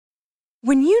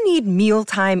When you need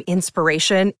mealtime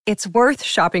inspiration, it's worth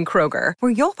shopping Kroger,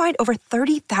 where you'll find over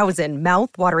 30,000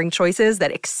 mouth-watering choices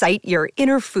that excite your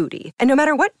inner foodie. And no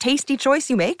matter what tasty choice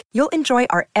you make, you'll enjoy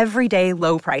our everyday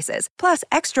low prices, plus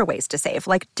extra ways to save,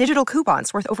 like digital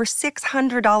coupons worth over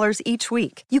 $600 each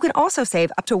week. You can also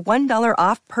save up to $1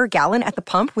 off per gallon at the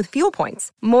pump with fuel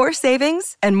points. More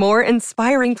savings and more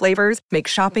inspiring flavors make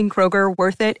shopping Kroger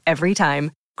worth it every time.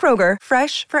 Kroger,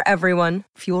 fresh for everyone.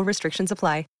 Fuel restrictions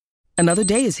apply. Another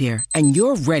day is here, and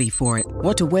you're ready for it.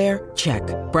 What to wear? Check.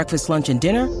 Breakfast, lunch, and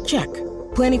dinner? Check.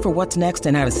 Planning for what's next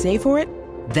and how to save for it?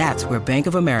 That's where Bank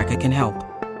of America can help.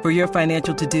 For your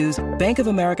financial to-dos, Bank of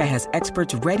America has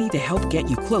experts ready to help get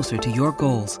you closer to your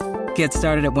goals. Get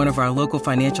started at one of our local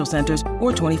financial centers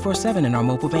or 24/7 in our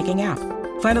mobile banking app.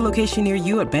 Find a location near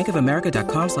you at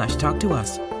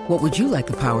bankofamerica.com/talktous. What would you like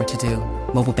the power to do?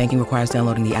 Mobile banking requires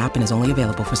downloading the app and is only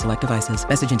available for select devices.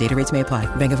 Message and data rates may apply.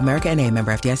 Bank of America N.A.,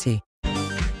 member FDIC.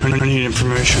 I need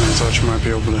information. I thought you might be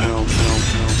able to help.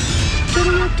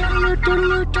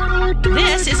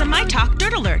 This is a My Talk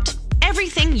Dirt Alert.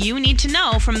 Everything you need to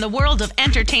know from the world of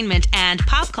entertainment and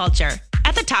pop culture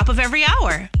at the top of every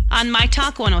hour on My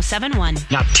Talk 107.1.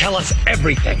 Now tell us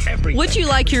everything. Would you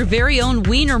like your very own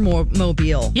Wiener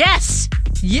mobile? Yes.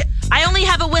 Yeah. I only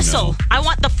have a whistle. No. I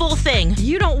want the full thing.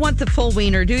 You don't want the full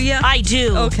wiener, do you? I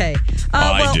do. Okay.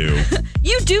 I do.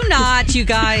 You do not, you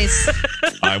guys.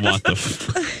 I want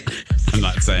I'm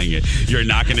not saying it. You're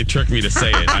not going to trick me to say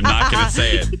it. I'm not going to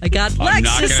say it. I got Lex I'm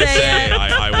not to gonna say it.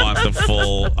 I want the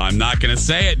full. I'm not going to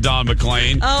say it, Don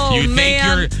McClain. Oh,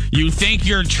 man. You think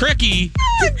you're tricky.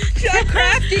 I'm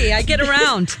crafty. I get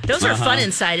around. Those are fun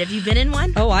inside. Have you been in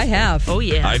one? Oh, I have. Oh,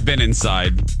 yeah. I've been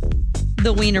inside.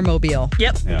 The Wienermobile.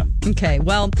 Yep. Yeah. Okay.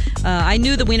 Well, I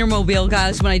knew the Wienermobile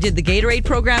guys when I did the Gatorade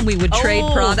program. We would trade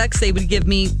products. They would give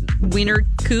me Wiener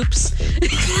coops.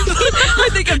 I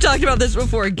think I've talked about this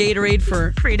before. Gatorade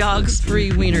for free dogs,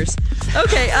 free wieners.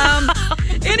 Okay.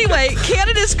 Anyway,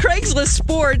 Canada's Craigslist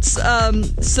sports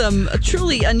some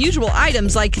truly unusual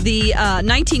items like the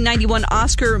 1991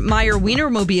 Oscar Mayer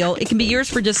Wienermobile. It can be yours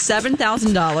for just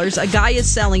 $7,000. A guy is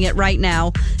selling it right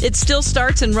now. It still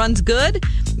starts and runs good.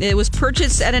 It was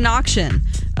purchased at an auction.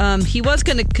 He was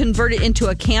going to convert it into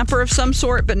a camper of some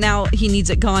sort, but now he needs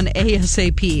it gone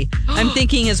ASAP. I'm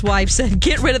thinking his wife said,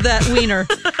 get rid of that wiener.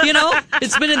 You know,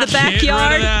 it's been in the backyard. Get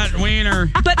rid of that wiener.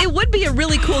 But it would be a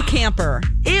really cool camper.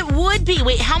 It would be.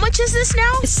 Wait, how much is this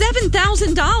now?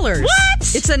 $7,000. What?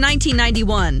 It's a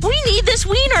 1991. We need this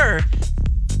wiener.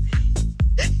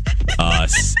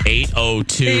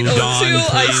 802, Dawn, please.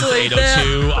 Isolate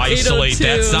 802, isolate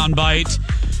that soundbite.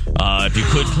 If you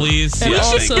could, please. And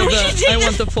Yes, also, I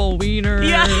want the full wiener.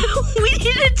 Yeah, we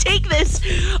need to take this.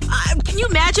 Can you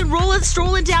imagine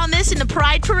strolling down this in the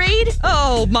Pride Parade?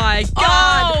 Oh, my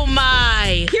God. Oh,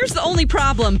 my. Here's the only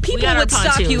problem. People would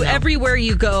stop you everywhere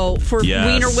you go for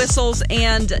wiener whistles,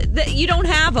 and you don't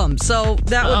have them, so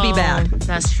that would be bad.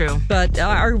 That's true. But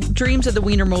our dreams of the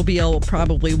Wienermobile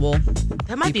probably will.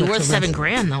 That might be worth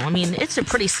 $7,000, though. I mean, it's a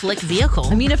pretty slick vehicle.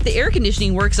 I mean, if the air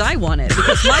conditioning works, I want it,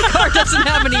 because my car doesn't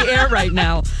have any air right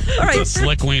now. All right. It's a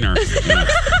slick wiener. Yeah.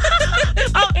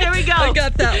 Oh, here we go. I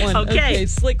got that one. Okay.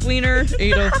 Slick wiener,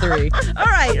 803. All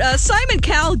right. Simon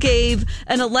Cowell gave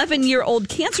an 11-year-old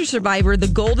cancer survivor the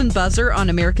golden buzzer on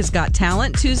America's Got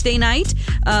Talent Tuesday night.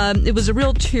 It was a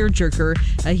real tearjerker.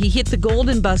 He hit the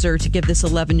golden buzzer to give this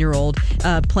 11-year-old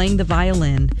playing the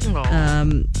violin.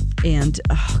 And,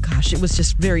 oh, gosh, it was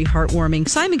just very heartwarming.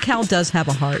 Simon Cowell does have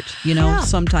a heart, you know. Yeah.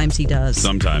 Sometimes he does.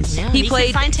 Sometimes. Yeah, he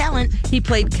can find talent. He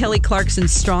played Kelly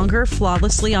Clarkson's Stronger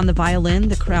flawlessly on the violin.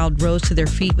 The crowd rose to their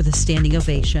feet with a standing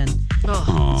ovation.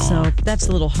 Oh. So that's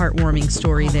a little heartwarming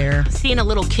story there. Seeing a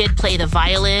little kid play the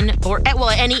violin or,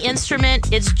 any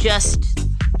instrument, it's just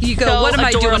you go, so what am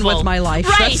adorable. I doing with my life?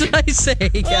 Right. That's what I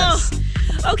say, yes.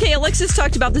 Okay, Alexis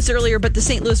talked about this earlier, but the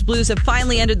St. Louis Blues have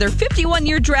finally ended their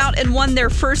 51-year drought and won their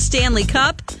first Stanley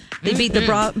Cup. They beat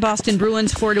the Boston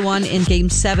Bruins 4-1 in Game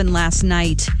 7 last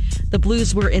night. The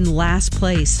Blues were in last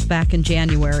place back in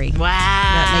January. Wow.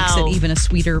 That makes it even a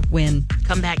sweeter win.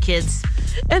 Come back, kids.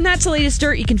 And that's the latest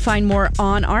dirt. You can find more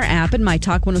on our app at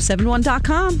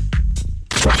mytalk1071.com.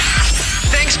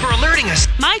 Thanks for alerting us.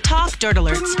 My Talk Dirt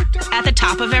Alerts at the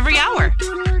top of every hour.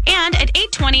 And at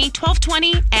 8:20,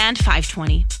 12:20, and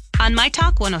 5:20 on My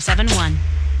Talk 107.1.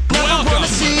 Welcome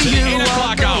to the 8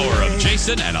 o'clock hour of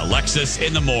Jason and Alexis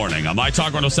in the morning. On My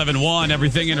Talk 107.1,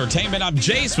 Everything Entertainment. I'm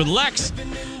Jace with Lex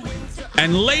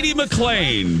and Lady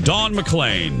McClain, Dawn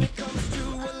McClain,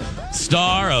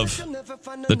 star of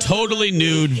the totally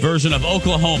nude version of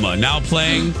Oklahoma, now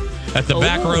playing at the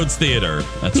Backroads Theater.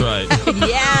 That's right.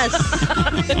 Yes.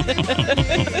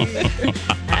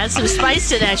 add some spice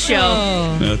to that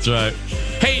show. That's right.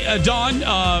 Hey, Dawn,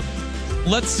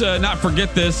 let's not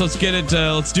forget this. Let's get it.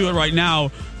 Let's do it right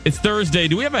now. It's Thursday.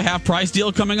 Do we have a half price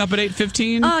deal coming up at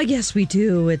 8:15? Yes, we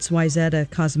do. It's Wyzetta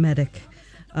Cosmetic.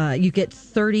 You get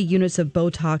 30 units of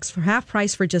Botox for half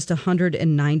price for just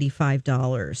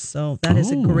 $195. So that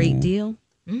is a great deal.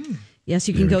 Yes,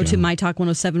 you can go to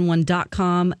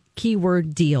mytalk1071.com,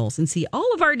 keyword deals, and see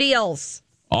all of our deals.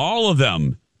 All of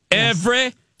them. Yes.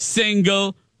 Every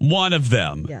single one of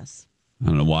them. Yes. I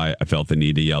don't know why I felt the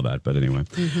need to yell that, but anyway.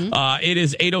 It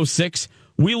is 8:06.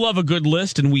 We love a good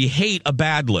list and we hate a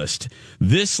bad list.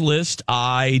 This list,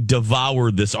 I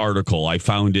devoured this article. I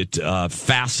found it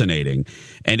fascinating.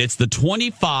 And it's the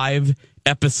 25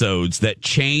 episodes that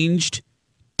changed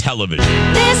television.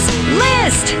 This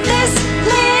list.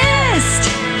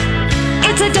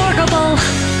 It's adorable.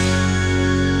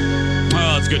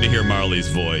 Oh, it's good to hear Marley's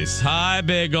voice. Hi,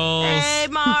 Biggles. Hey,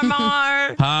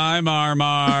 Marmar. Hi,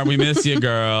 Marmar. We miss you,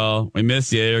 girl. We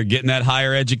miss you. You're getting that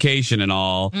higher education and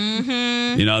all.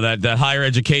 Mm-hmm. You know, that higher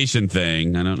education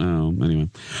thing. I don't know. Anyway.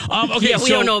 Okay, yeah, we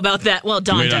don't know about that. Well,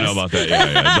 Dawn does. We don't know about that.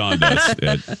 Yeah, Dawn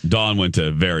does. Dawn went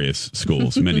to various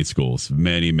schools, many schools.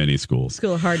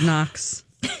 School of Hard Knocks.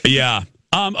 Yeah.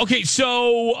 Okay,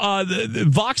 so the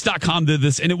Vox.com did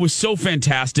this, and it was so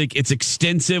fantastic. It's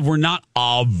extensive. We're not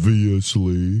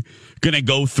obviously going to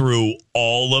go through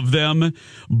all of them,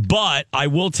 but I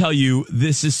will tell you,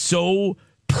 this is so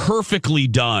perfectly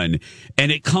done,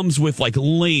 and it comes with like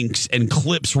links and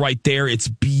clips right there. It's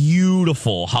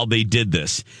beautiful how they did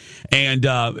this. And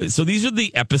so these are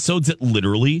the episodes that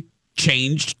literally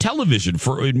changed television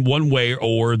in one way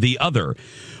or the other.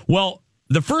 Well,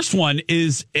 the first one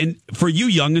is, and for you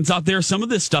youngins out there, some of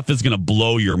this stuff is going to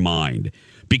blow your mind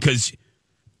because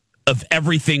of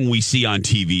everything we see on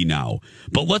TV now.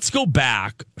 But let's go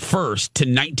back first to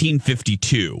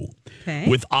 1952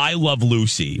 with I Love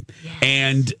Lucy. Yes.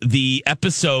 And the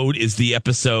episode is the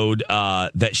episode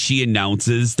that she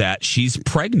announces that she's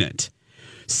pregnant.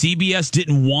 CBS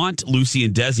didn't want Lucy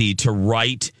and Desi to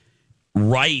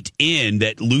write in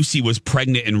that Lucy was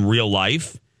pregnant in real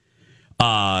life.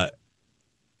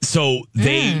 So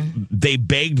they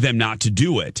begged them not to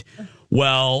do it.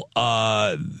 Well,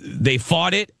 they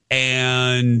fought it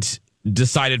and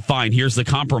decided, fine, here's the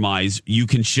compromise. You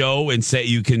can show and say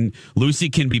Lucy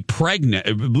can be pregnant,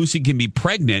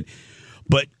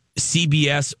 but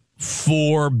CBS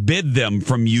forbid them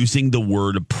from using the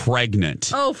word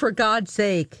pregnant. Oh, for God's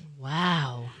sake.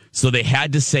 Wow. So they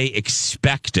had to say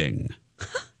expecting.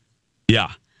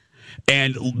 Yeah.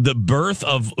 And the birth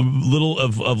of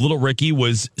little Ricky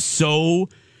was so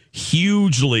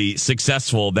hugely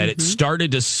successful that it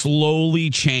started to slowly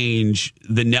change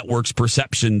the network's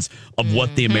perceptions of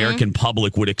what the American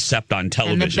public would accept on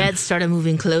television. And the beds started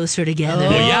moving closer together.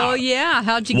 Oh, yeah.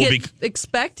 How'd you get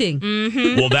expecting?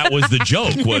 Well, that was the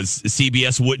joke, was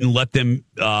CBS wouldn't let them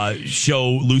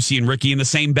show Lucy and Ricky in the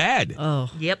same bed. Oh,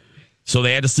 yep. So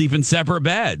they had to sleep in separate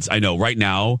beds. I know right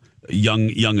now,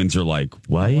 youngins are like,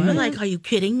 what? We're like, are you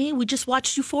kidding me? We just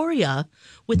watched Euphoria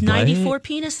with 94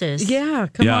 penises. Yeah,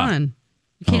 come on.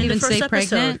 You can't even say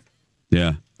pregnant.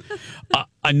 Yeah.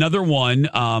 Another one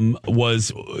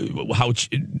was how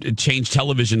it changed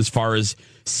television as far as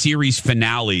series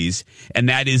finales, and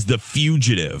that is The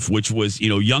Fugitive, which was,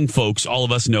 young folks, all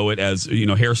of us know it as,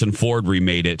 Harrison Ford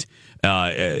remade it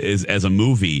as a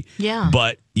movie. Yeah.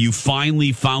 But you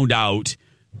finally found out,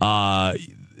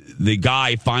 the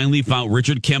guy finally found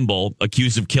Richard Kimball,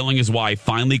 accused of killing his wife,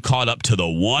 finally caught up to the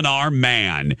one-armed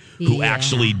man who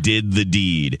actually did the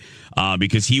deed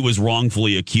because he was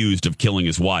wrongfully accused of killing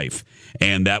his wife.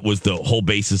 And that was the whole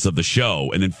basis of the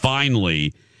show. And then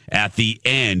finally, at the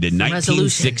end, in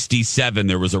 1967,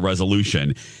 there was a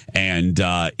resolution. And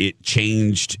it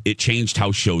changed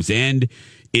how shows end.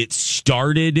 It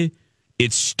started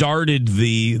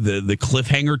the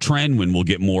cliffhanger trend. When we'll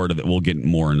get more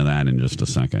into that in just a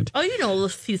second. Oh, you know a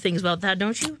few things about that,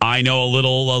 don't you? I know a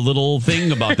little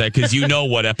thing about that because you know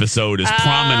what episode is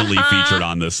prominently featured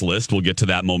on this list. We'll get to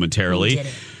that momentarily.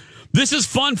 This is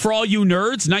fun for all you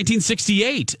nerds.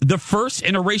 1968, the first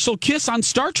interracial kiss on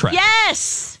Star Trek.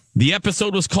 Yes. The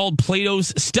episode was called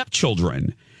Plato's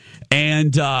Stepchildren,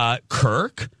 and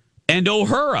Kirk and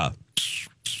Uhura.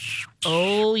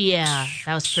 Oh, yeah.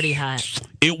 That was pretty hot.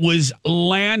 It was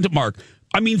landmark.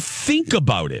 I mean, think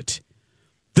about it.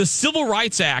 The Civil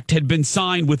Rights Act had been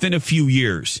signed within a few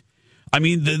years. I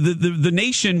mean, the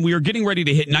nation, we were getting ready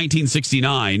to hit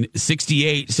 1969.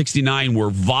 68, 69 were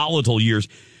volatile years.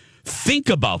 Think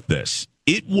about this.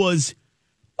 It was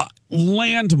a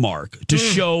landmark to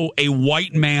show a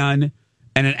white man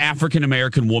and an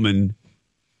African-American woman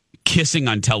kissing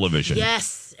on television.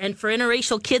 Yes. And for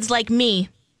interracial kids like me,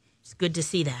 it's good to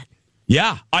see that.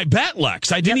 Yeah, I bet,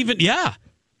 Lex. I didn't even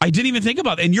think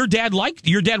about it. And your dad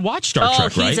watched Star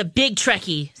Trek, right? He's a big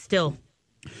Trekkie still.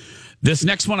 This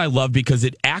next one I love because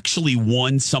it actually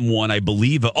won someone, I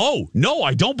believe. Oh, no,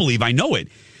 I don't believe. I know it.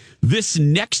 This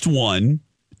next one,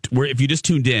 where if you just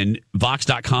tuned in,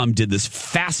 Vox.com did this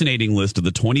fascinating list of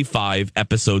the 25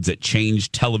 episodes that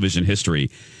changed television history.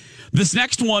 This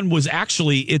next one was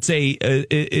actually, it's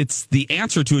the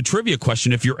answer to a trivia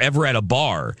question if you're ever at a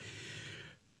bar.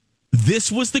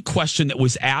 This was the question that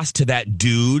was asked to that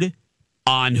dude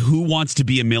on Who Wants to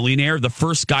Be a Millionaire, the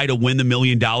first guy to win the $1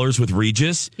 million with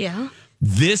Regis. Yeah.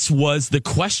 This was the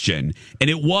question. And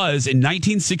it was in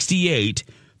 1968,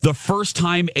 the first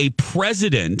time a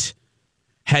president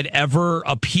had ever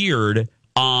appeared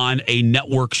on a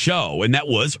network show. And that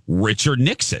was Richard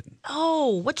Nixon.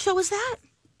 Oh, what show was that?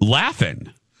 Laughing.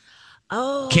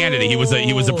 Oh, candidate. He was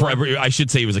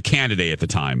a candidate at the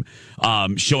time,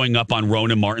 showing up on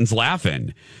Ronan Martin's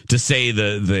Laugh-In to say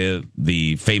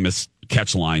the famous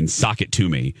catch line, "Sock it to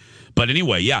me." But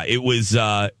anyway, yeah, it was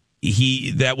that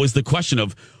was the question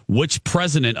of which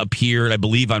president appeared, I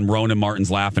believe, on Ronan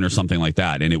Martin's Laugh-In or something like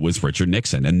that, and it was Richard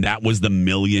Nixon, and that was the $1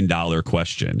 million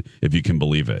question, if you can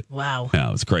believe it. Wow, yeah,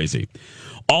 it was crazy.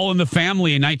 All in the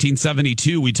Family in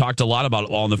 1972. We talked a lot about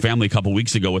All in the Family a couple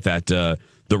weeks ago with that.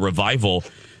 The revival.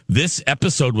 This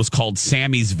episode was called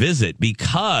Sammy's Visit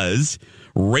because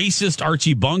racist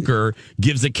Archie Bunker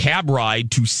gives a cab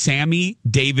ride to Sammy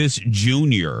Davis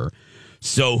Jr.,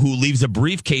 who leaves a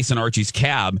briefcase in Archie's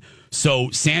cab. So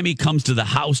Sammy comes to the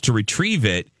house to retrieve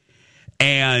it,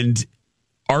 and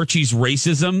Archie's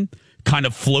racism kind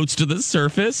of floats to the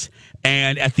surface.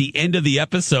 And at the end of the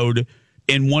episode,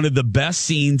 in one of the best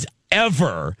scenes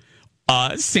ever,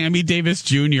 Sammy Davis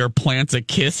Jr. plants a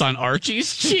kiss on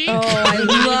Archie's cheek. Oh, I love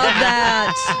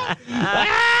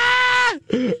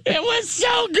that. It was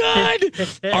so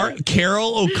good.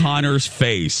 Carol O'Connor's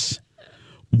face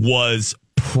was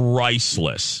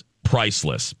priceless.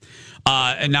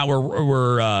 And now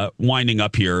we're winding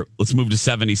up here. Let's move to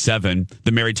 77,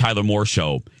 the Mary Tyler Moore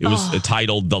Show. It was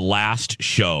titled The Last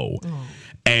Show. Oh.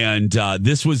 And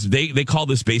this was, they call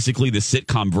this basically the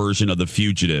sitcom version of The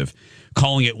Fugitive,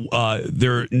 calling it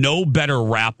there no better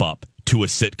wrap up to a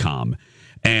sitcom.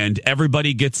 And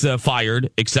everybody gets fired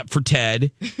except for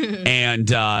Ted. And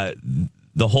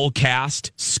the whole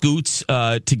cast scoots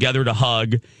together to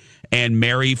hug. And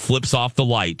Mary flips off the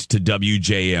light to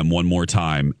WJM one more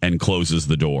time and closes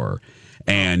the door.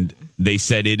 And they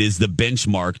said it is the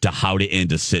benchmark to how to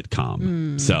end a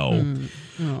sitcom.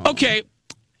 Okay.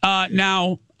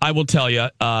 Now, I will tell you,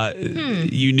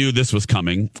 you knew this was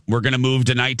coming. We're going to move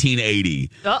to 1980.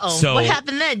 Uh-oh. So, what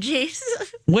happened then, Jace?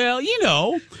 Well,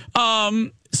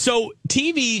 so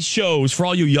TV shows, for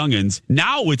all you youngins,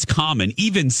 now it's common.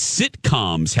 Even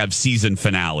sitcoms have season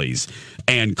finales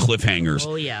and cliffhangers.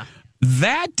 Oh, yeah.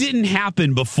 That didn't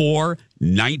happen before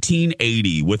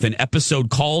 1980 with an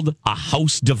episode called A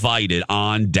House Divided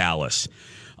on Dallas.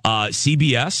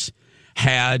 CBS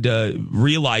had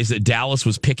realized that Dallas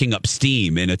was picking up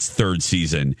steam in its third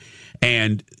season.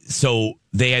 And so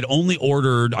they had only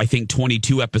ordered, I think,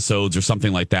 22 episodes or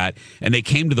something like that. And they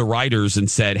came to the writers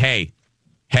and said, hey,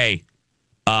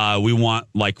 we want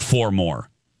like 4 more.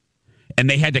 And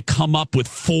they had to come up with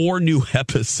 4 new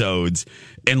episodes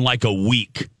in like a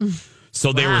week.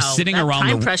 So they were sitting around.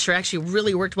 Time pressure actually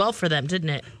really worked well for them, didn't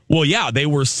it? Well, yeah, they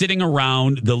were sitting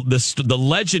around. The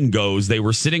legend goes they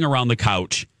were sitting around the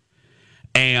couch,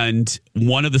 and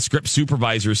one of the script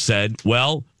supervisors said,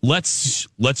 "Well, let's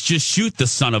just shoot the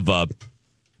son of a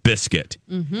biscuit,"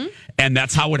 and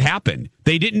that's how it happened.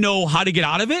 They didn't know how to get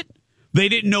out of it. They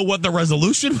didn't know what the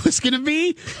resolution was going to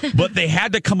be, but they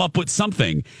had to come up with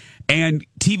something. And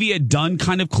TV had done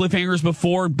kind of cliffhangers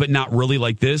before, but not really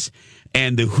like this.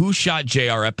 And the Who Shot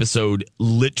JR episode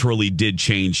literally did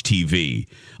change TV.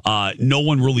 No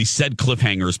one really said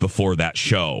cliffhangers before that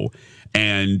show.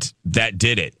 And that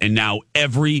did it. And now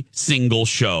every single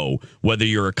show, whether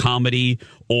you're a comedy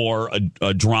or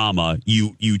a drama,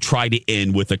 you try to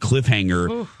end with a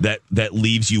cliffhanger that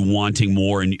leaves you wanting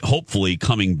more and hopefully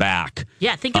coming back.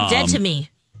 Yeah, think of Dead to Me.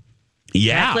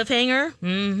 Yeah. That cliffhanger.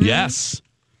 Mm-hmm. Yes.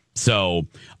 So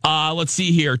let's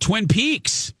see here. Twin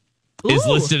Peaks is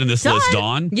listed in this list,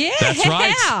 Dawn. Yeah. That's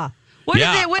right. How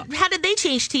did they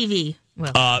change TV?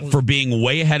 Well, for being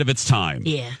way ahead of its time.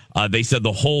 Yeah. They said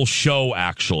the whole show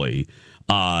actually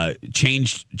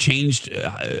changed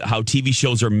how TV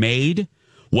shows are made,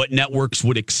 what networks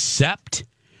would accept.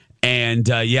 And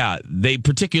they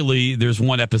particularly, there's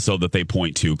one episode that they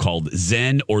point to called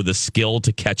Zen or the Skill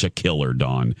to Catch a Killer,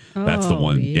 Dawn. That's the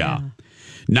one. Yeah.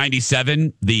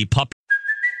 97, the pup.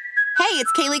 Hey,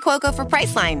 it's Kaylee Cuoco for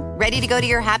Priceline. Ready to go to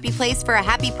your happy place for a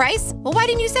happy price? Well, why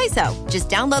didn't you say so? Just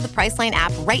download the Priceline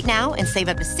app right now and save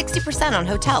up to 60% on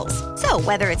hotels. So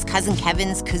whether it's Cousin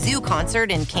Kevin's Kazoo Concert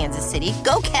in Kansas City,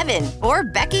 go Kevin, or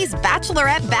Becky's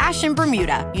Bachelorette Bash in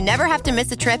Bermuda, you never have to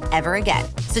miss a trip ever again.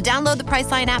 So download the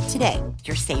Priceline app today.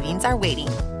 Your savings are waiting.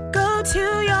 Go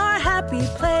to your happy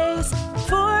place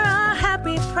for a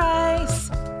happy price.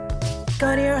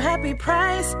 Go to your happy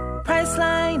price,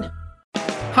 Priceline.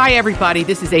 Hi, everybody.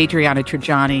 This is Adriana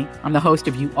Trajani. I'm the host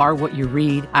of You Are What You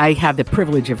Read. I have the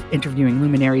privilege of interviewing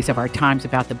luminaries of our times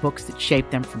about the books that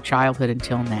shaped them from childhood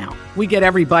until now. We get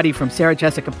everybody from Sarah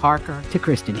Jessica Parker to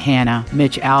Kristen Hanna,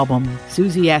 Mitch Albom,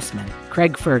 Susie Essman,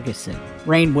 Craig Ferguson,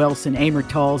 Rainn Wilson, Amor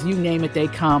Tolls, you name it, they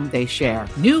come, they share.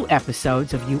 New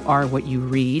episodes of You Are What You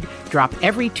Read drop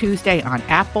every Tuesday on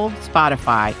Apple,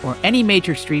 Spotify, or any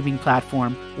major streaming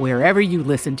platform wherever you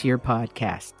listen to your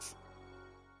podcasts.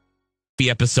 The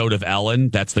episode of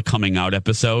Ellen, that's the coming out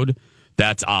episode.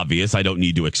 That's obvious. I don't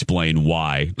need to explain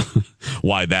why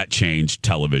that changed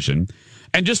television.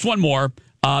 And just one more.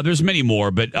 There's many more,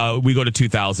 but we go to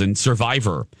 2000.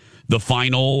 Survivor, the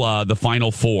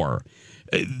final four.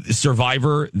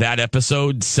 Survivor, that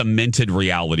episode cemented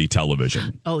reality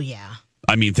television. Oh, yeah.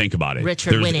 I mean, think about it.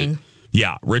 Richard winning.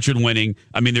 Yeah, Richard winning.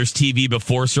 I mean, there's TV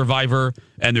before Survivor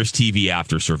and there's TV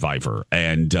after Survivor.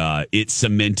 And it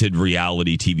cemented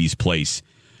reality TV's place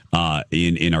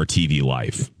in our TV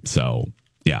life. So,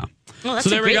 yeah. Well, that's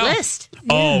so there a great we go. list.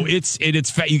 Oh, it's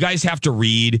you guys have to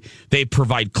read. They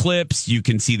provide clips. You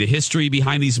can see the history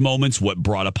behind these moments, what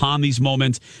brought upon these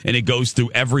moments, and it goes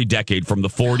through every decade from the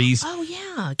 40s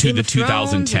to Game the of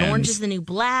Thrones 2010s. and Orange is the New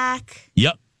Black.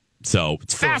 Yep. So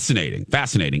it's fascinating.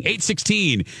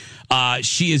 816.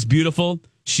 She is beautiful.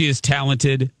 She is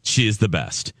talented. She is the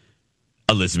best.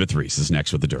 Elizabeth Reese is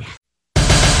next with the dirt.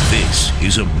 This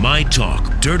is a My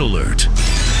Talk Dirt Alert.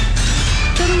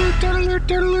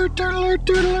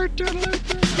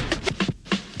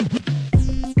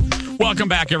 Welcome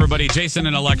back, everybody. Jason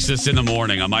and Alexis in the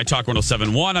morning on My Talk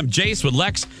 107.1. I'm Jace with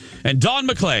Lex and Dawn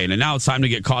McClain. And now it's time to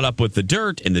get caught up with the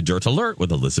dirt in the Dirt Alert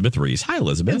with Elizabeth Reese. Hi,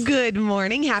 Elizabeth. Good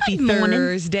morning. Happy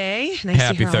Thursday. Nice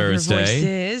Happy to hear Thursday. all your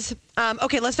voices.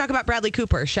 Okay, let's talk about Bradley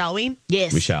Cooper, shall we?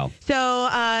 Yes. We shall. So,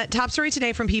 top story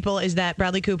today from People is that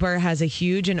Bradley Cooper has a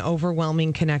huge and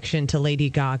overwhelming connection to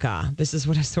Lady Gaga. This is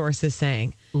what a source is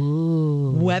saying.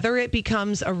 Ooh. Whether it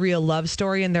becomes a real love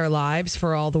story in their lives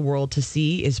for all the world to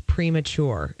see is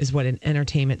premature, is what an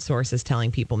entertainment source is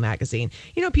telling People magazine.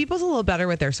 You know, People's a little better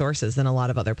with their sources than a lot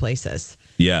of other places.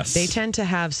 Yes. They tend to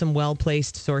have some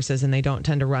well-placed sources, and they don't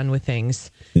tend to run with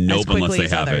things Nope, as quickly unless they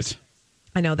as have others. it.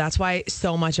 I know. That's why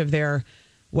so much of their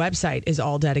website is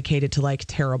all dedicated to like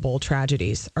terrible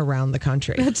tragedies around the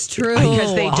country. That's true.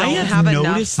 Because they don't have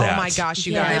enough. That. Oh my gosh,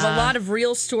 you They guys. have a lot of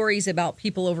real stories about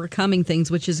people overcoming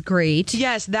things, which is great.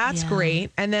 Yes, that's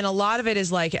great. And then a lot of it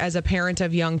is like, as a parent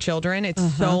of young children,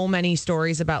 it's so many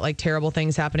stories about like terrible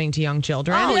things happening to young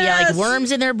children. Oh, yeah, like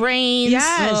worms in their brains.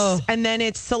 Yes. Oh. And then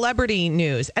it's celebrity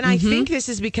news. And I think this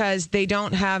is because they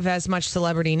don't have as much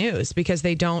celebrity news because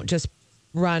they don't just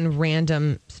run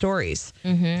random stories.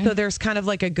 So there's kind of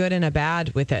like a good and a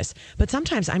bad with this. But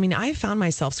sometimes, I mean, I found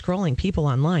myself scrolling People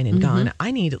online and gone,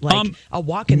 I need like a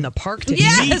walk in the park to Me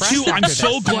too. I'm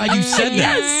so glad you said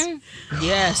that.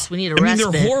 Yes, we need a I mean,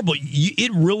 respite. they're horrible.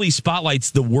 It really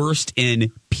spotlights the worst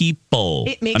in people.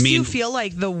 It makes you feel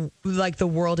like the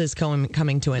world is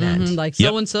coming to an end. Like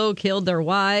so-and-so killed their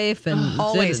wife. And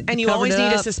always. And you always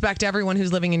need to suspect everyone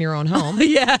who's living in your own home.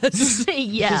 Yes.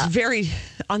 Yeah. It's very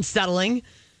unsettling.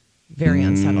 Very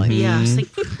unsettling. Yeah. It's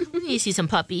like, we need to see some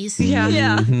puppies. Yeah.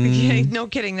 Yeah. No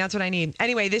kidding. That's what I need.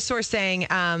 Anyway, this source saying,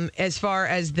 as far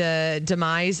as the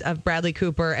demise of Bradley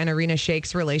Cooper and Irina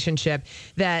Shaykh's relationship,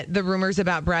 that the rumors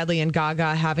about Bradley and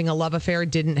Gaga having a love affair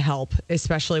didn't help,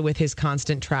 especially with his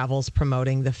constant travels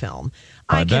promoting the film.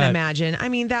 I can imagine. I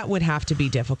mean, that would have to be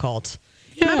difficult.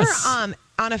 Yes. Remember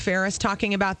Anna Faris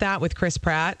talking about that with Chris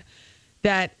Pratt,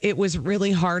 that it was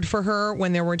really hard for her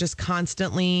when there were just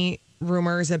constantly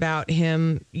rumors about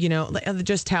him, you know,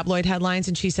 just tabloid headlines.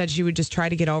 And she said she would just try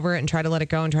to get over it and try to let it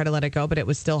go and try to let it go. But it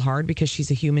was still hard because she's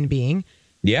a human being.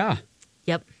 Yeah.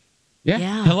 Yep.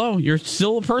 Yeah. Hello. You're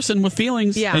still a person with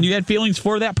feelings. Yeah. And you had feelings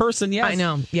for that person. Yes. I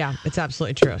know. Yeah, it's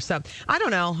absolutely true. So I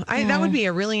don't know. That would be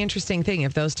a really interesting thing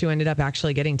if those two ended up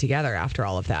actually getting together after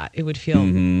all of that. It would feel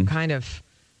kind of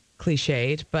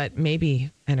cliched, but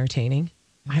maybe entertaining.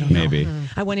 I don't know. Maybe.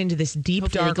 I went into this deep,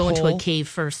 Hopefully dark they go hole. into a cave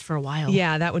first for a while.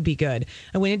 Yeah, that would be good.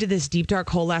 I went into this deep, dark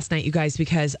hole last night, you guys,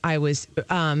 because I was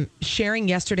sharing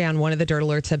yesterday on one of the Dirt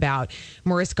Alerts about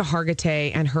Mariska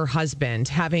Hargitay and her husband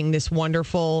having this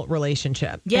wonderful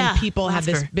relationship. Yeah, And people had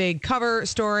this her. big cover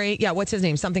story. Yeah, what's his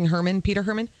name? Something Herman? Peter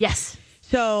Herman? Yes.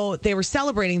 So they were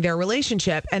celebrating their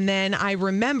relationship. And then I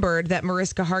remembered that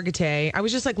Mariska Hargitay, I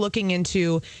was just like looking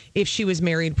into if she was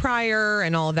married prior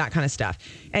and all of that kind of stuff.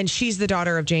 And she's the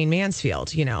daughter of Jane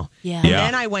Mansfield, you know. Yeah. And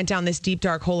then I went down this deep,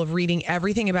 dark hole of reading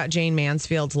everything about Jane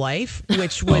Mansfield's life,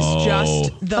 which was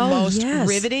just the most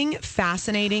riveting,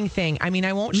 fascinating thing. I mean,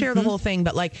 I won't share the whole thing,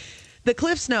 but like the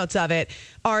Cliff's Notes of it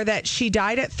are that she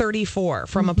died at 34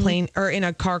 from a plane or in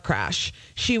a car crash.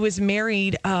 She was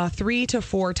married 3 to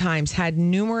 4 times, had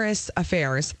numerous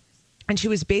affairs. And she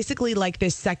was basically like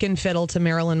this second fiddle to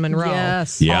Marilyn Monroe all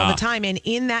the time. And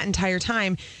in that entire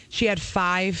time, she had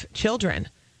 5 children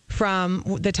from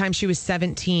the time she was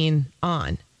 17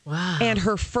 on. Wow. And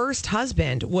her first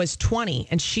husband was 20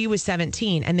 and she was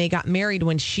 17, and they got married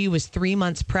when she was 3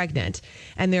 months pregnant.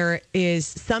 And there is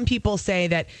some people say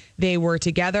that they were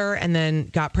together and then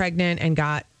got pregnant and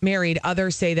got married.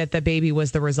 Others say that the baby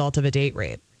was the result of a date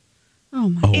rape. Oh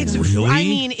my God. Really? I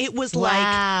mean, it was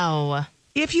Wow.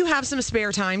 if you have some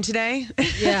spare time today,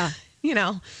 Yeah. you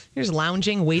know, you're just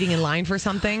lounging, waiting in line for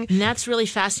something. And that's really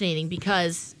fascinating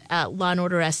because at Law &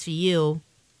 Order SVU,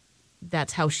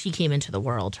 that's how she came into the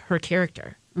world. Her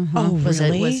character. Oh,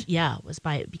 really? Was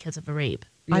because of a rape.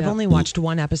 I've only watched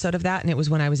one episode of that, and it was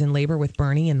when I was in labor with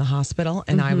Bernie in the hospital,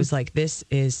 and I was like, this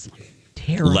is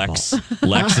terrible. Lex is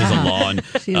a law.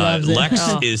 Lex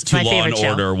is to my Law and favorite show.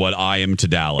 Order what I am to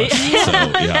Dallas. So,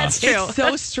 yeah. That's true. It's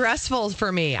so stressful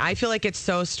for me. I feel like it's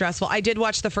so stressful. I did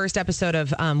watch the first episode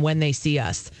of When They See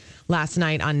Us last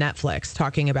night on Netflix,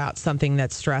 talking about something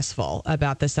that's stressful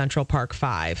about the Central Park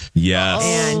 5. Yes.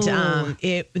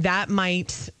 And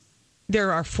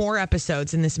there are 4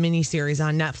 episodes in this miniseries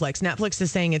on Netflix. Netflix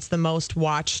is saying it's the most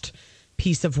watched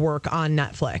piece of work on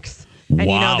Netflix. And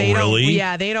Wow, they really? don't,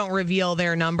 yeah, they don't reveal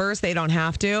their numbers. They don't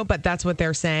have to, but that's what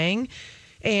they're saying.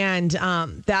 And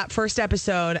that first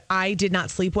episode, I did not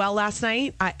sleep well last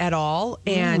night at all.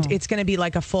 And it's going to be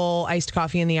like a full iced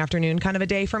coffee in the afternoon kind of a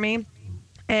day for me.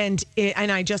 And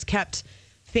I just kept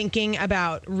thinking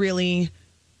about really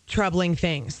troubling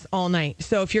things all night.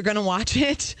 So if you're going to watch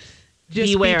it,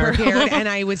 just beware. be prepared. And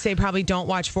I would say probably don't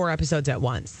watch 4 episodes at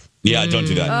once. Yeah, don't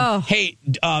do that. Oh. Hey,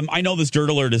 I know this Dirt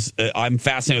Alert is, I'm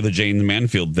fascinated with the Jane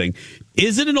Mansfield thing.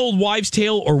 Is it an old wives'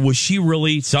 tale, or was she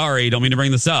really, sorry, don't mean to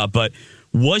bring this up, but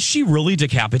was she really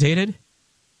decapitated?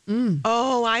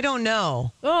 Oh, I don't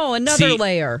know. Oh, another See,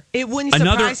 layer. It wouldn't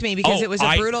surprise me because it was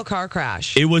a brutal car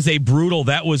crash. It was a brutal.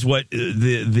 That was what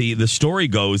the story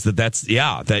goes.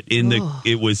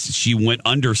 She went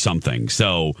under something.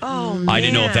 So I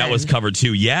didn't know if that was covered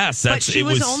too. Yes, but she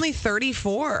was only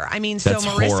 34. I mean, so That's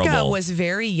Mariska horrible. was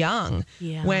very young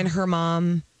when her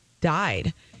mom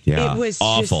died. Yeah, it was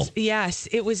awful.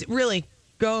 It was really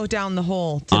go down the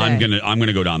hole today. I'm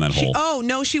gonna go down that hole.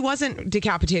 No, she wasn't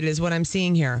decapitated is what I'm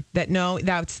seeing here. That's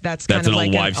kind an of old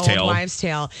like wives' an tale. old wives'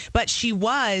 tale. But she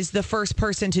was the first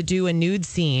person to do a nude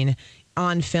scene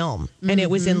on film, and it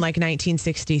was in like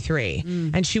 1963.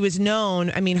 And she was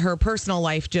known. I mean, her personal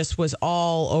life just was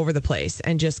all over the place,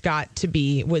 and just got to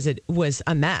be was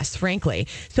a mess, frankly.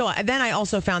 So then I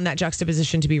also found that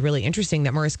juxtaposition to be really interesting.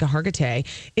 That Mariska Hargitay,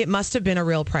 it must have been a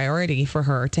real priority for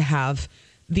her to have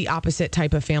the opposite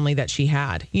type of family that she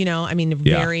had. You know, I mean,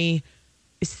 very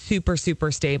super,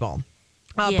 super stable.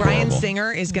 Bryan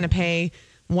Singer is going to pay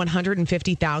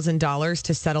 $150,000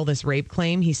 to settle this rape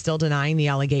claim. He's still denying the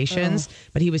allegations,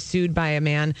 but he was sued by a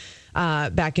man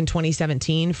back in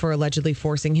 2017 for allegedly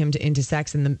forcing him into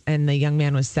sex, and the young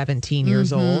man was 17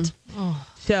 years old.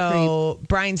 So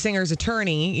Bryan Singer's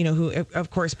attorney, you know, who, of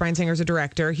course, Bryan Singer's a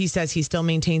director, he says he still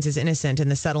maintains his innocent,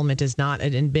 and the settlement is not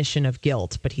an admission of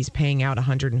guilt, but he's paying out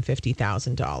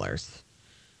 $150,000.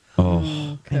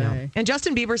 Oh, okay. And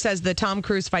Justin Bieber says the Tom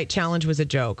Cruise fight challenge was a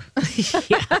joke. He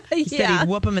said he'd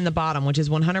whoop him in the bottom, which is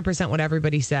 100% what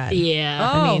everybody said. Yeah.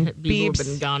 I mean, Bieber Biebs,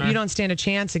 been goner. you don't stand a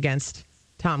chance against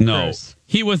Tom no, Cruise.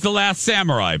 he was the last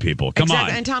samurai. People, come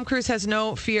on. And Tom Cruise has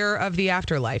no fear of the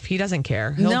afterlife. He doesn't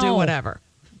care. He'll do whatever.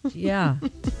 Yeah.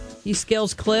 He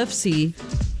scales cliffs. I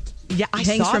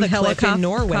saw from the cliff in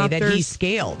Norway that he helicopters.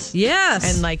 scaled.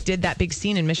 Yes. And did that big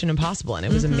scene in Mission Impossible, and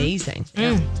it was amazing.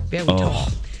 Yeah. Very tall.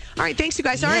 All right, thanks, you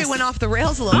guys. Sorry I went off the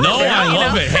rails a little bit. No, I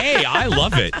love it. Hey, I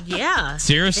love it. Yeah.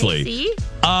 Seriously. See?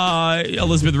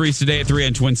 Elizabeth Reese today at 3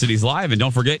 on Twin Cities Live. And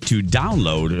don't forget to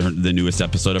download the newest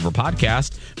episode of her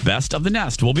podcast, Best of the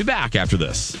Nest. We'll be back after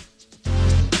this.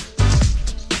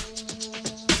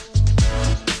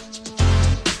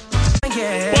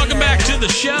 Welcome back to the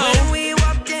show.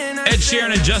 Ed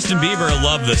Sheeran and Justin Bieber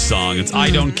love this song. It's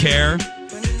I Don't Care.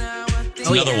 It's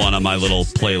another one on my little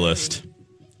playlist.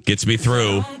 Gets me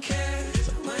through.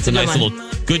 It's a nice little,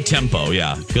 good tempo.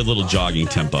 Yeah, good little jogging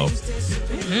tempo.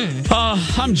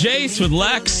 I'm Jace with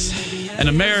Lex and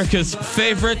America's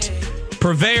favorite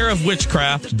purveyor of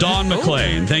witchcraft, Dawn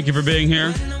McClain. Thank you for being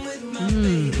here.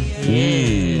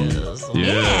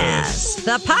 Yes.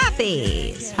 The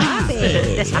poppies.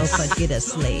 Poppies will put you to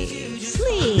sleep.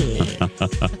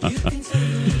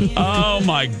 Oh,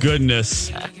 my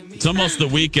goodness. It's almost the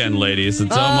weekend, ladies.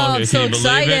 It's almost. I'm so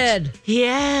excited.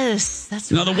 Yes, that's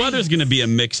Now, the right. weather's going to be a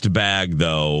mixed bag,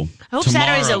 though. I hope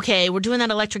Saturday's okay. We're doing that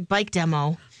electric bike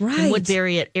demo in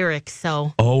Woodbury at Eric.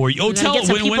 So Oh, when get some is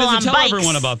it? people Tell on bikes.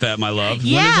 everyone about that, my love. When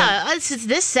is Yeah, it's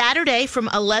this Saturday from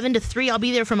 11 to 3. I'll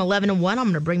be there from 11 to 1. I'm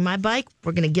going to bring my bike.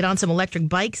 We're going to get on some electric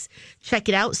bikes, check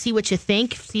it out, see what you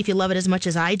think, see if you love it as much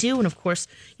as I do. And, of course,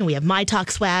 we have My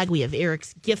Talk swag. We have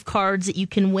Eric's gift cards that you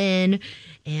can win.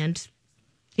 And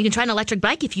you can try an electric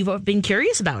bike if you've been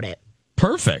curious about it.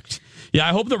 Perfect. Yeah,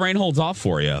 I hope the rain holds off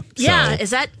for you. Yeah,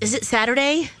 So, is it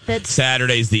Saturday?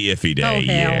 Saturday's the iffy day. Oh,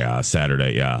 hell. Yeah,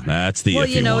 Saturday. Yeah, that's the Well,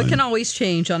 iffy one. it can always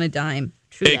change on a dime.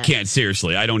 It can't,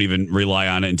 seriously. I don't even rely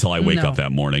on it until I wake No. up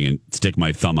that morning and stick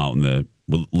my thumb out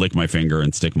lick my finger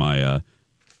and stick my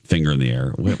finger in the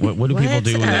air. What do people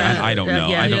do when they? I don't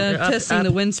know. I don't. Testing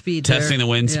the wind speed. Testing the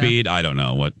wind Yeah. speed. I don't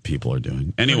know what people are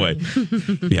doing. Anyway,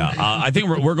 yeah, I think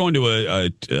we're going to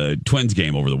a Twins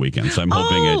game over the weekend, so I'm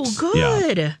hoping it's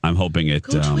good. Yeah, I'm hoping it.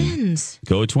 Go Twins.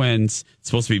 Go Twins! It's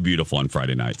supposed to be beautiful on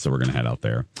Friday night, so we're going to head out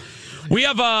there. We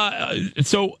have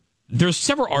so there's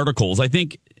several articles. I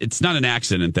think it's not an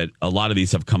accident that a lot of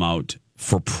these have come out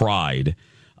for Pride,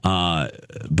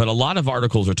 but a lot of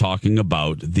articles are talking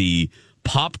about the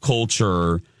pop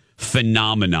culture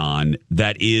phenomenon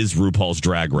that is RuPaul's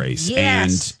Drag Race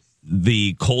and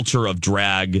the culture of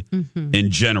drag in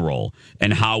general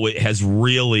and how it has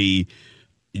really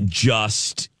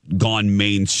just gone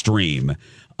mainstream,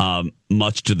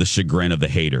 much to the chagrin of the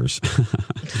haters.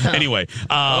 Anyway,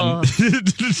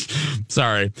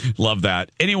 sorry, love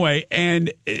that. Anyway,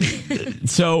 and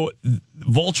so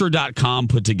Vulture.com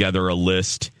put together a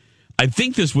list. I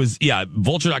think this was,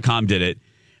 Vulture.com did it.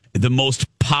 The most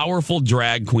powerful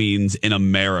drag queens in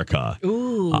America.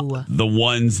 Ooh. The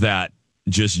ones that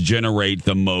just generate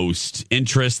the most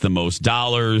interest, the most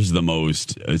dollars, the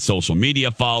most social media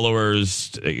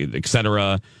followers, et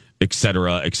cetera, et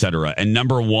cetera, et cetera. And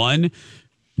number one,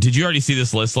 did you already see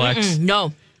this list, Lex?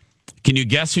 No. Can you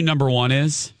guess who number one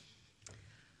is?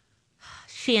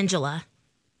 Shangela.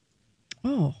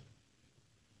 Oh.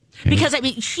 Because,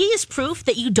 she is proof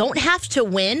that you don't have to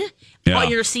win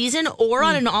on your season or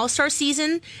on an all-star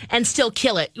season and still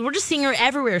kill it. We're just seeing her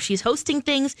everywhere. She's hosting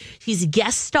things. She's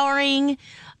guest starring.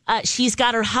 She's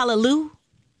got her Hallelujah.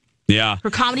 Yeah.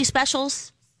 Her comedy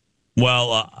specials.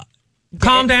 Well,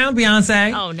 calm down,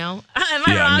 Beyonce. Oh, no. Am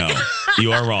I wrong? No.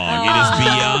 You are wrong. It is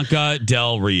Bianca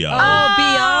Del Rio. Oh,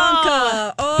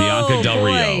 Bianca. Oh, Bianca Del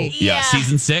Rio. boy. Yeah,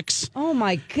 season 6. Oh,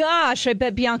 my gosh. I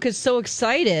bet Bianca's so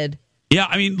excited. Yeah,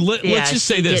 I mean, let's just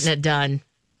say this. Getting it done.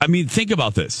 I mean, think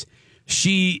about this.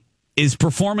 She is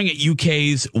performing at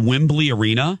UK's Wembley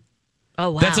Arena.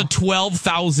 Oh, wow. That's a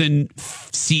 12,000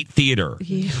 seat theater.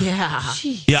 Yeah.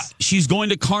 Yeah, she's going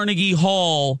to Carnegie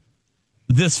Hall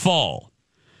this fall.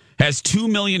 Has 2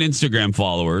 million Instagram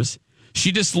followers.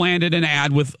 She just landed an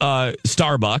ad with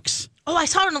Starbucks. Oh, I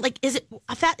saw her on, is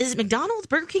it McDonald's,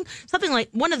 Burger King? Something like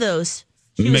one of those.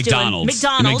 She was doing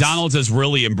McDonald's is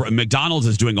really McDonald's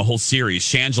is doing a whole series.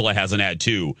 Shangela has an ad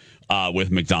too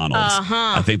with McDonald's.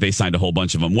 I think they signed a whole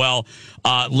bunch of them. Well,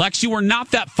 Lex, you were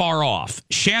not that far off.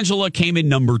 Shangela came in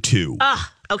number 2.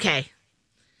 Okay.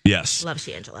 Yes. Love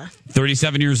Shangela.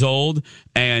 37 years old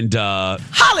and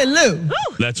Hallelujah.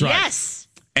 That's right. Yes.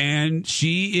 And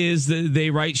she is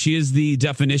she is the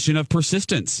definition of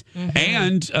persistence.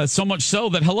 And so much so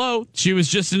that she was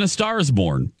just in A Star Is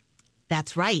Born.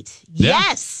 That's right. Yeah.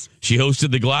 Yes. She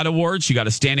hosted the GLAAD Awards. She got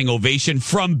a standing ovation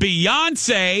from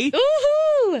Beyonce.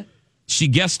 Woohoo! She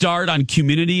guest starred on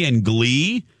Community and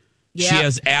Glee. Yep. She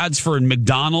has ads for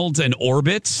McDonald's and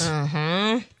Orbitz.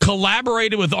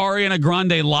 Collaborated with Ariana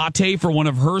Grande Latte for one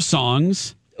of her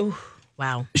songs. Ooh,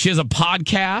 wow. She has a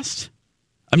podcast.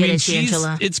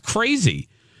 It's crazy.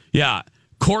 Yeah.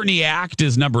 Courtney Act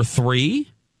is number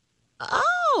 3.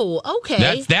 Oh,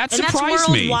 okay. That and surprised that's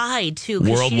me. Worldwide, too.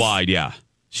 Worldwide, yeah.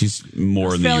 She's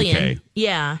more Australian. in the UK.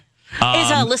 Yeah. Is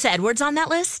Alyssa Edwards on that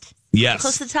list? Yes.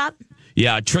 Close to the top?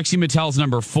 Yeah, Trixie Mattel's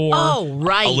number 4. Oh,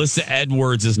 right. Alyssa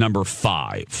Edwards is number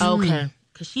 5. Okay.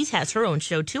 Because she has her own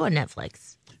show, too, on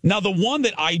Netflix. Now, the one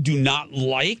that I do not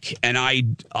like, and I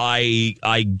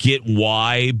get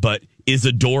why, but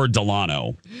Isadora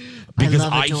Delano. Because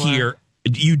I hear...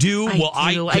 You do?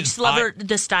 I just love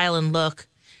the style and look.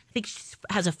 I think she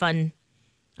has a fun...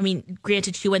 I mean,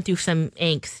 granted, she went through some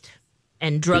angst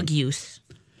and drug use.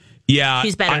 Yeah.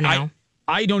 She's better now.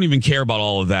 I don't even care about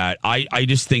all of that. I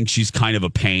just think she's kind of a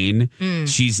pain.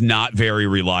 She's not very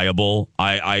reliable.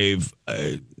 I've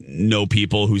know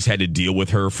people who's had to deal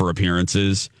with her for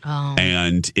appearances,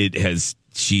 and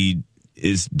she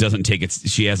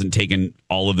hasn't taken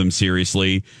all of them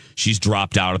seriously. She's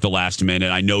dropped out at the last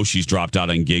minute. I know she's dropped out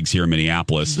on gigs here in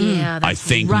Minneapolis. Yeah, that's I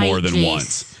think right, more than Jace.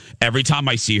 once. Every time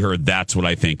I see her, that's what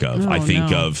I think of. I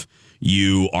think of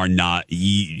you're not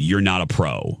a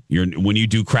pro. When you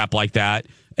do crap like that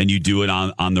and you do it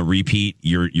on the repeat,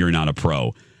 you're not a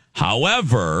pro.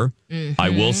 However, I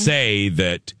will say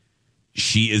that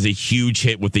she is a huge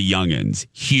hit with the youngins.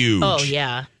 Huge. Oh,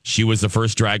 yeah. She was the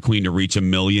first drag queen to reach 1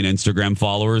 million Instagram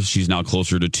followers. She's now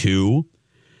closer to 2.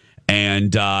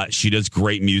 And she does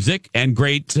great music and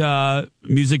great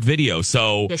music video.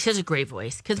 So yeah, she has a great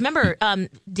voice. Because remember,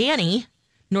 Danny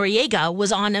Noriega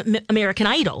was on American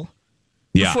Idol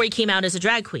before he came out as a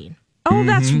drag queen. Oh,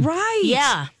 that's right.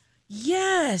 Yeah.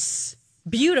 Yes.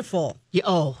 Beautiful. Yeah,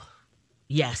 oh,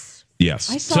 yes.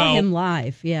 Yes. I saw him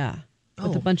live,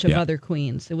 with a bunch of other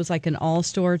queens. It was like an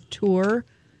all-star tour,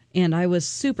 and I was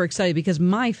super excited because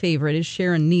my favorite is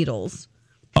Sharon Needles.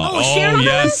 Sharon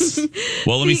yes.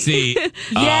 Well, let me see.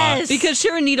 Yes. Because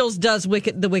Sharon Needles does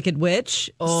the Wicked Witch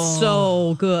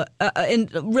so good. And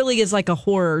really is like a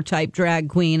horror type drag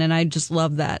queen, and I just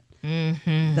love that.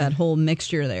 That whole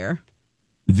mixture there.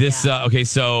 This okay,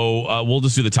 so we'll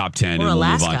just do the top 10 and we'll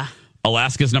move on.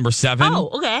 Alaska's number 7. Oh,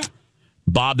 okay.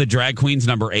 Bob the Drag Queen's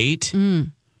number 8.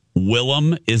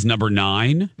 Willem is number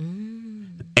 9.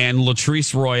 And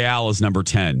Latrice Royale is number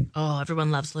 10. Oh,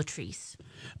 everyone loves Latrice.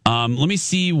 Let me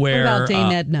see where. What about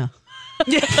Dame Edna?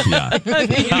 Yeah.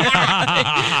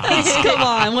 Come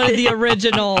on, one of the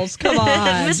originals. Come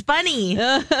on. Miss Bunny.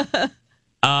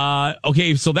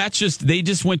 Okay, so they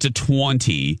just went to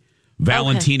 20.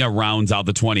 Valentina rounds out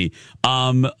the 20.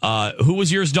 Who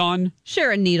was yours, Dawn?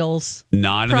 Sharon Needles.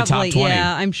 Not in the top 20.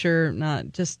 Yeah, I'm sure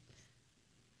not. Just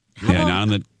not in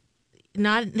the.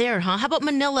 Not there, huh? How about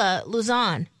Manila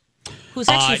Luzon, who's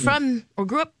actually from or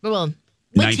grew up, lived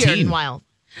 19. here in a while.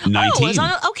 19.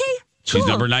 Okay. She's Cool.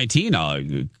 number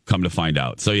 19. Come to find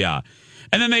out. So yeah,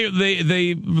 and then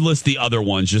they list the other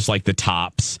ones, just like the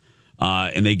tops,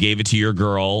 and they gave it to your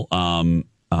girl.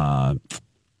 Not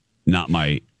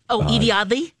my. Evie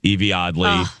Oddly. Evie Oddly.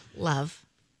 Oh, love.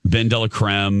 Ben de la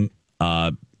Creme.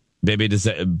 Bebe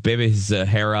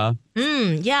Zahara.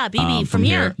 Yeah, BB from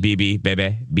here.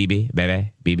 BB.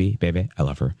 I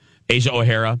love her. Asia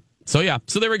O'Hara. So yeah,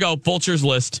 so there we go. Vulture's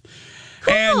list.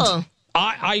 Cool. And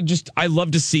I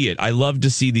love to see it. I love to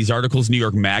see these articles. New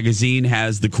York Magazine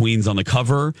has the queens on the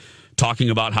cover talking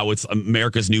about how it's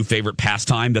America's new favorite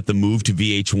pastime, that the move to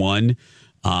VH1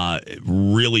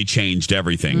 really changed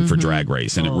everything for Drag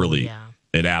Race. And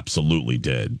it absolutely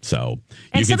did. So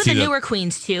and some of the newer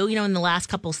queens too, in the last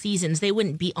couple seasons, they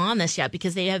wouldn't be on this yet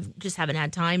because they haven't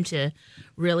had time to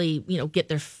really, get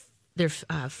their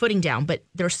footing down, but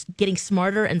they're getting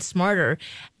smarter and smarter.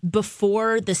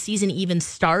 Before the season even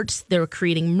starts, they're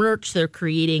creating merch, they're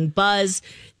creating buzz,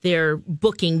 they're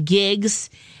booking gigs.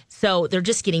 So they're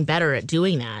just getting better at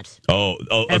doing that.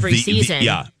 Every season.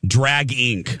 Drag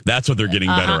Inc. That's what they're getting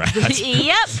better at.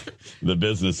 Yep. The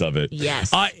business of it. Yes.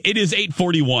 It is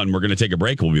 8:41. We're going to take a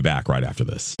break. We'll be back right after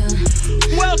this.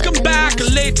 Welcome back,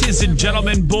 ladies and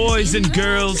gentlemen, boys and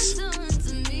girls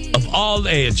of all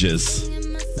ages.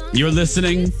 You're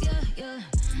listening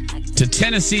to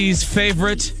Tennessee's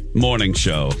favorite morning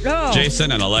show.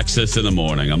 Jason and Alexis in the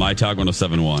morning on My Talk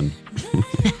 107.1.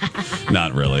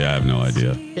 Not really. I have no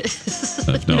idea. It's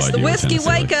the Whiskey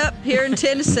Wake Up here in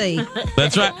Tennessee.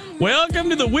 That's right. Welcome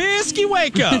to the Whiskey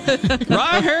Wake Up.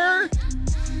 Right here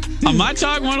on My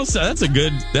Talk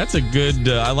 107. That's a good,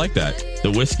 I like that.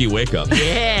 The Whiskey Wake Up.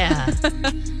 Yeah.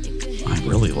 I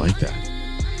really like that.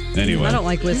 Anyway. I don't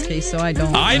like whiskey, so I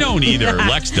don't. I don't either.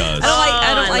 Lex does.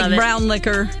 I don't like brown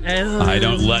liquor. I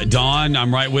don't Dawn,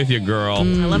 I'm right with you, girl. I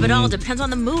love it all. Depends on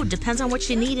the mood. Depends on what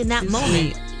you need in that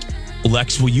moment.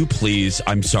 Lex, will you please,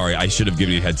 I'm sorry, I should have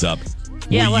given you a heads up.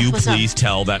 Will you please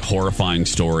tell that horrifying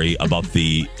story about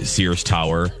the Sears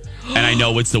Tower? And I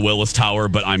know it's the Willis Tower,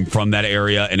 but I'm from that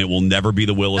area, and it will never be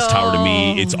the Willis Tower to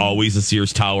me. It's always the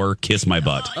Sears Tower. Kiss my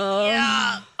butt.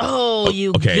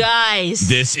 You guys.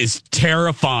 This is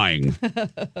terrifying.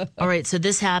 All right, so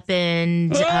this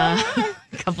happened a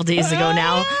couple days ago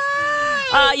now.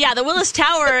 The Willis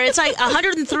Tower, it's like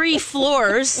 103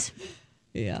 floors.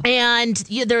 Yeah. And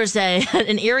there's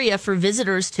an area for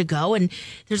visitors to go, and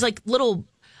there's like little,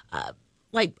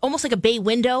 almost like a bay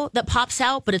window that pops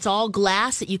out, but it's all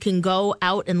glass that you can go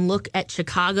out and look at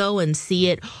Chicago and see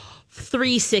it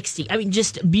 360. I mean,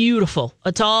 just beautiful.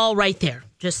 It's all right there.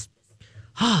 Just,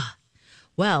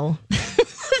 well,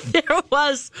 there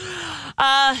was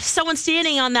someone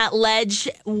standing on that ledge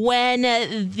when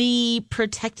the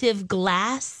protective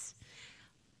glass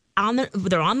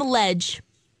they're on the ledge.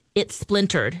 It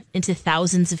splintered into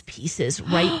thousands of pieces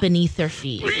right beneath their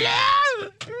feet.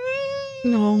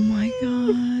 Oh my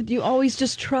God. You always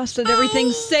just trust that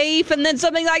everything's safe, and then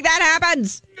something like that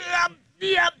happens.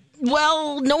 Yep.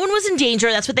 Well, no one was in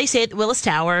danger. That's what they say at the Willis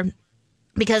Tower,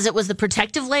 because it was the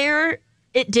protective layer.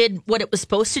 It did what it was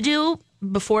supposed to do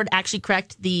before it actually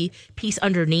cracked the piece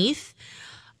underneath.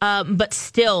 But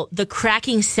still, the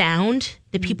cracking sound,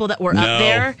 the people that were up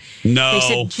there, they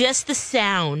said just the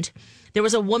sound. There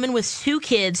was a woman with 2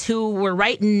 kids who were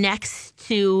right next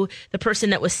to the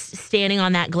person that was standing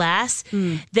on that glass.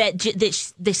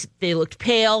 That they looked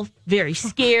pale, very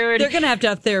scared. They're going to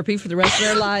have therapy for the rest of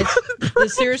their lives. The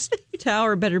Sears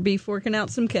Tower better be forking out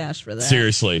some cash for that.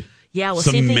 Seriously. Yeah, well,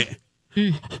 same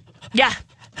thing. Yeah,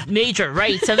 major,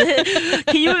 right? So,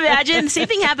 can you imagine? Same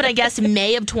thing happened, I guess,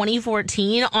 May of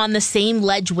 2014 on the same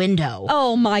ledge window.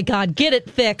 Oh, my God. Get it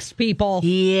fixed, people.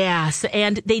 Yes,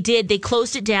 and they did. They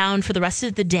closed it down for the rest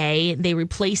of the day. They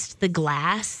replaced the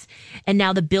glass, and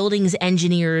now the building's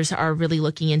engineers are really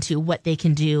looking into what they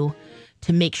can do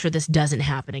to make sure this doesn't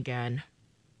happen again.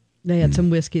 They had some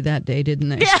whiskey that day, didn't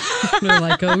they? Yeah. They're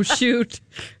like, oh, shoot.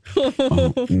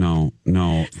 No.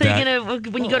 So you're going to,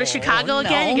 when you go to Chicago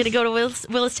again, you're going to go to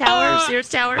Willis Tower, Sears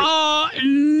Tower?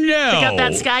 No. Pick up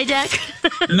that sky deck?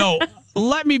 No,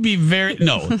 let me be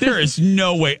no, there is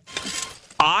no way.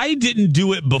 I didn't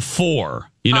do it before,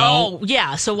 you know? Oh,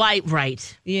 yeah, so why,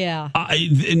 right. Yeah.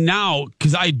 Now,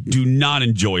 because I do not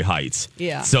enjoy heights.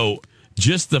 Yeah. So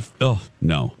just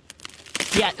no.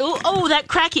 Yeah. Oh, that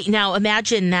cracking. Now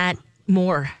imagine that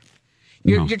more.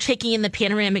 You're taking in the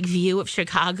panoramic view of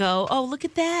Chicago. Oh, look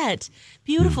at that.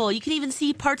 Beautiful. You can even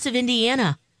see parts of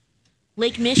Indiana,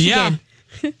 Lake Michigan.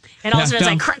 Yeah. And all of a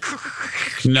sudden it's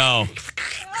like... No.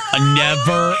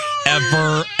 Never,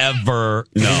 ever, ever,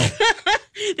 no.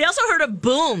 They also heard a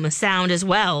boom sound as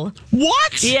well.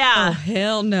 What? Yeah. Oh,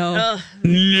 hell no.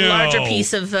 No. Larger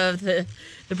piece of the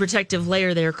protective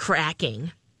layer there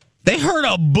cracking. They heard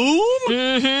a boom?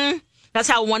 Mm-hmm. That's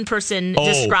how one person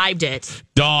described it.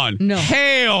 Dawn. No.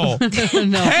 Hail.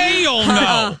 No. Hail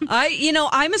no.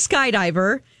 I'm a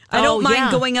skydiver. I don't mind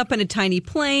going up in a tiny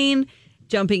plane,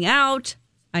 jumping out.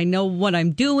 I know what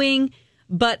I'm doing.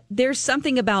 But there's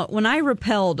something about when I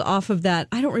rappelled off of that,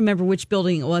 I don't remember which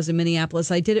building it was in Minneapolis.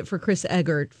 I did it for Chris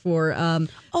Eggert for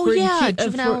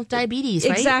juvenile diabetes,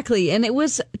 right? Exactly. And it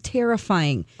was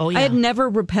terrifying. Oh, yeah. I had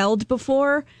never rappelled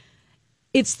before.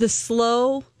 It's the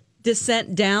slow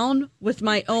descent down with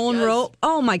my own rope.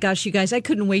 Oh my gosh, you guys, I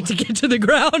couldn't wait to get to the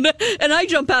ground. And I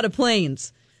jump out of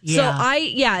planes. Yeah.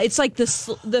 So it's like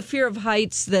the fear of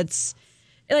heights that's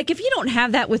like, if you don't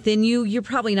have that within you, you're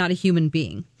probably not a human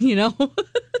being, you know?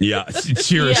 Yeah,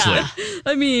 seriously. Yeah.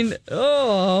 I mean,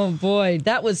 oh boy,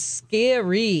 that was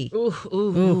scary.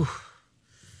 Ooh.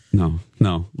 No,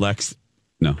 Lex,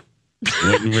 no.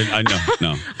 I know,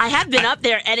 no. I have been up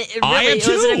there, and it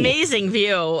was an amazing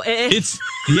view.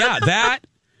 That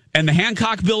and the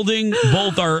Hancock Building,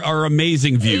 both are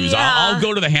amazing views. Yeah. I'll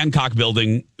go to the Hancock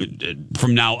Building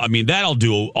from now. I mean, that I'll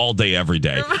do all day, every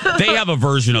day. They have a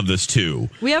version of this, too.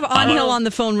 We have Angel on the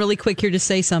phone really quick here to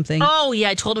say something. Oh, yeah,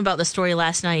 I told him about the story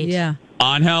last night. Yeah.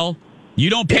 Angel,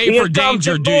 you don't pay for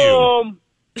danger, do you?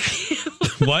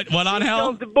 What, Angel? Here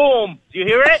comes the boom. Do you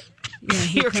hear it? Yeah,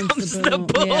 here comes the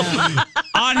boom. Yeah.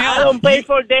 I don't pay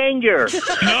for danger. No,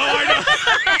 I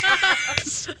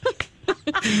don't.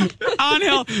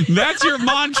 Angel, that's your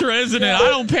mantra, isn't it? I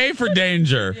don't pay for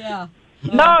danger. Yeah.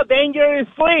 No, danger is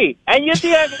free. And you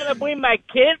think I'm going to bring my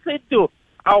kids into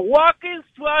a walking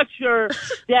structure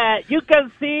that you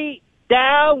can see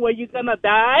down where you're going to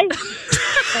die?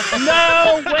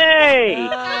 No way.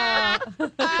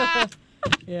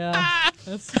 Yeah,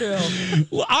 that's true.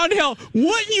 Well, Angel,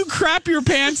 wouldn't you crap your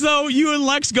pants though? You and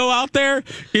Lex go out there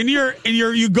and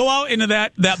you go out into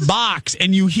that box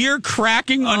and you hear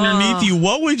cracking underneath you.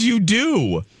 What would you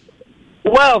do?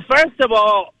 Well, first of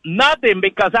all, nothing,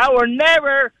 because I will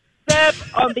never step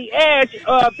on the edge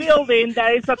of a building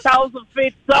that is 1,000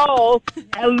 feet tall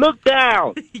and look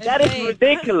down. That is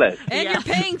ridiculous. And you're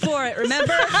paying for it,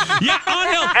 remember? Yeah,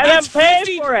 Angel. And I'm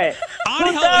paying for it.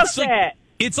 Angel, Who does that?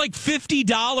 It's like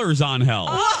 $50 on Hell.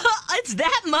 It's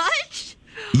that much?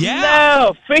 Yeah.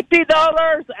 No, $50.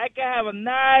 I can have a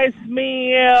nice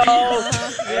meal,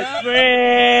 a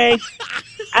drink.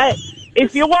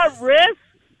 If you want risk,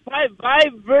 buy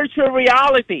virtual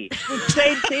reality. It's the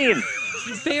same thing.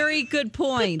 Very good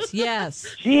point. Yes.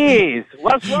 Jeez,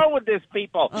 what's wrong with these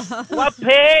people? What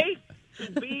pay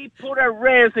to be put at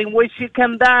risk in which you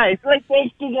can die? It's like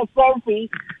taking a selfie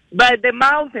by the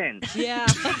mountain. Yeah.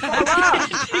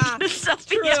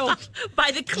 True.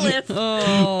 By the cliff.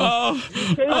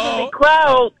 The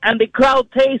crowd, and the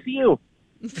crowd tastes you.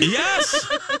 Yes.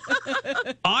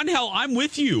 On Hell, I'm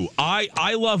with you.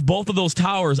 I love both of those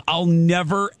towers. I'll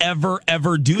never, ever,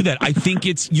 ever do that. I think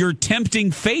it's your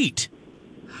tempting fate.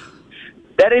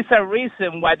 That is a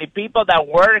reason why the people that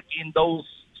work in those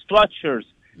structures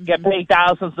get paid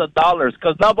thousands of dollars,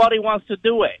 because nobody wants to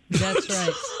do it. That's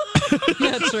right.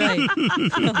 That's right.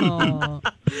 Oh.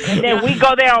 And then we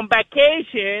go there on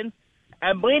vacation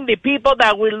and bring the people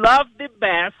that we love the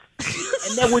best,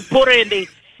 and then we put it in the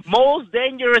most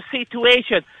dangerous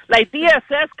situation. Like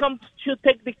DSS comes to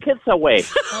take the kids away.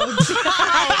 It's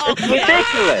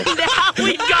ridiculous. Now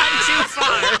we've gone too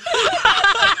far.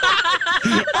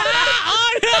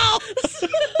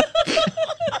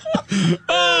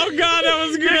 Oh, God, that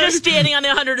was good. You're just standing on the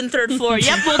 103rd floor.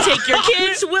 Yep, we'll take your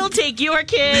kids. We'll take your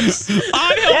kids.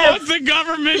 I want the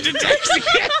government to take the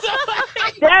kids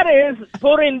away. That is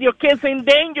putting your kids in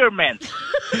endangerment.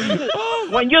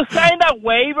 When you sign a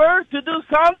waiver to do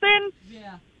something,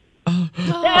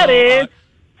 that is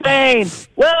saying,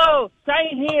 well,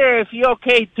 sign here if you're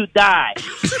okay to die.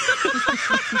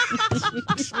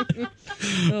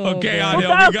 Okay,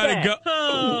 Angel, we gotta go.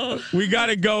 We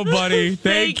gotta go, buddy.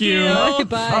 Thank you.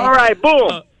 Bye. All right,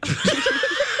 boom.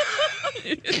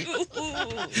 He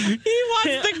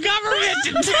wants the government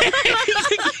to take the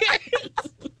kids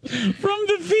from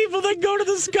the people that go to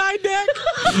the sky deck.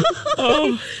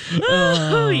 Oh,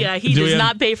 yeah, he does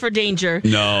not pay for danger.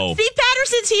 No. Steve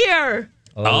Patterson's here.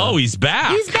 Oh, he's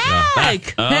back. He's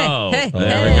back. Oh, Hey,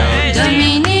 there we go.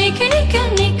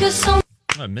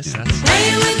 I missed that.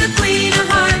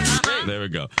 There we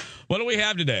go. What do we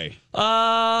have today?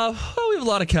 Well, we have a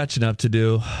lot of catching up to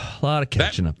do. Yeah,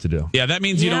 that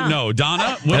means you don't know.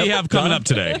 Donna, what do you have coming up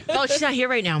today? Oh, she's not here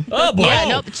right now. Oh, boy. Yeah,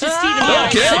 nope, it's just Steven.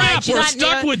 Crap, we're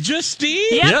stuck with just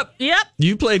Steve? Yep.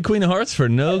 You played Queen of Hearts for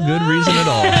no good reason at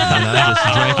all. And I just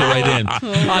drank it right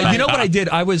in. You know what I did?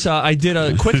 I did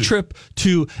a quick trip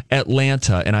to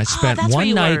Atlanta, and I spent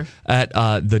one night at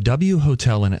the W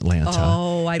Hotel in Atlanta.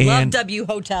 Oh, I love W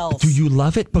Hotels. Do you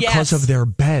love it? Because of their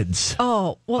beds.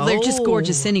 Oh, well, they're just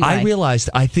gorgeous anyway. I realized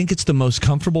I think it's the most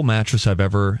comfortable mattress I've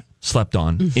ever slept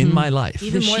on in my life.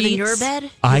 Even more than your bed?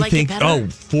 I think,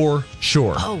 for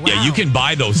sure. Oh, wow. Yeah, you can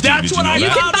buy those. That's what I You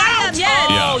can buy them, yes.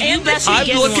 Oh, you best I'm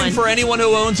get looking one. for anyone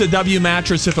who owns a W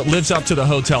mattress if it lives up to the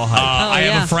hotel hype. I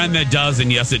have a friend that does,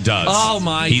 and yes, it does. Oh,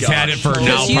 my He's had it for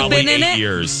now you've probably been in 8 it?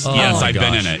 years. Oh, yes, my I've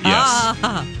been in gosh. it.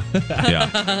 Yes.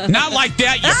 Yeah. Not like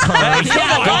that, you pervert.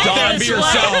 Come on, Dawn, be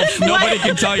yourself. Nobody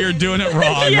can tell you're doing it wrong,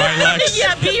 right, Lex?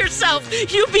 Yeah, be yourself.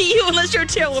 You be you unless you're a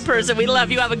terrible person. We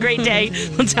love you. Have a great day.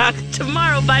 We'll talk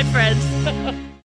tomorrow. Bye, friends.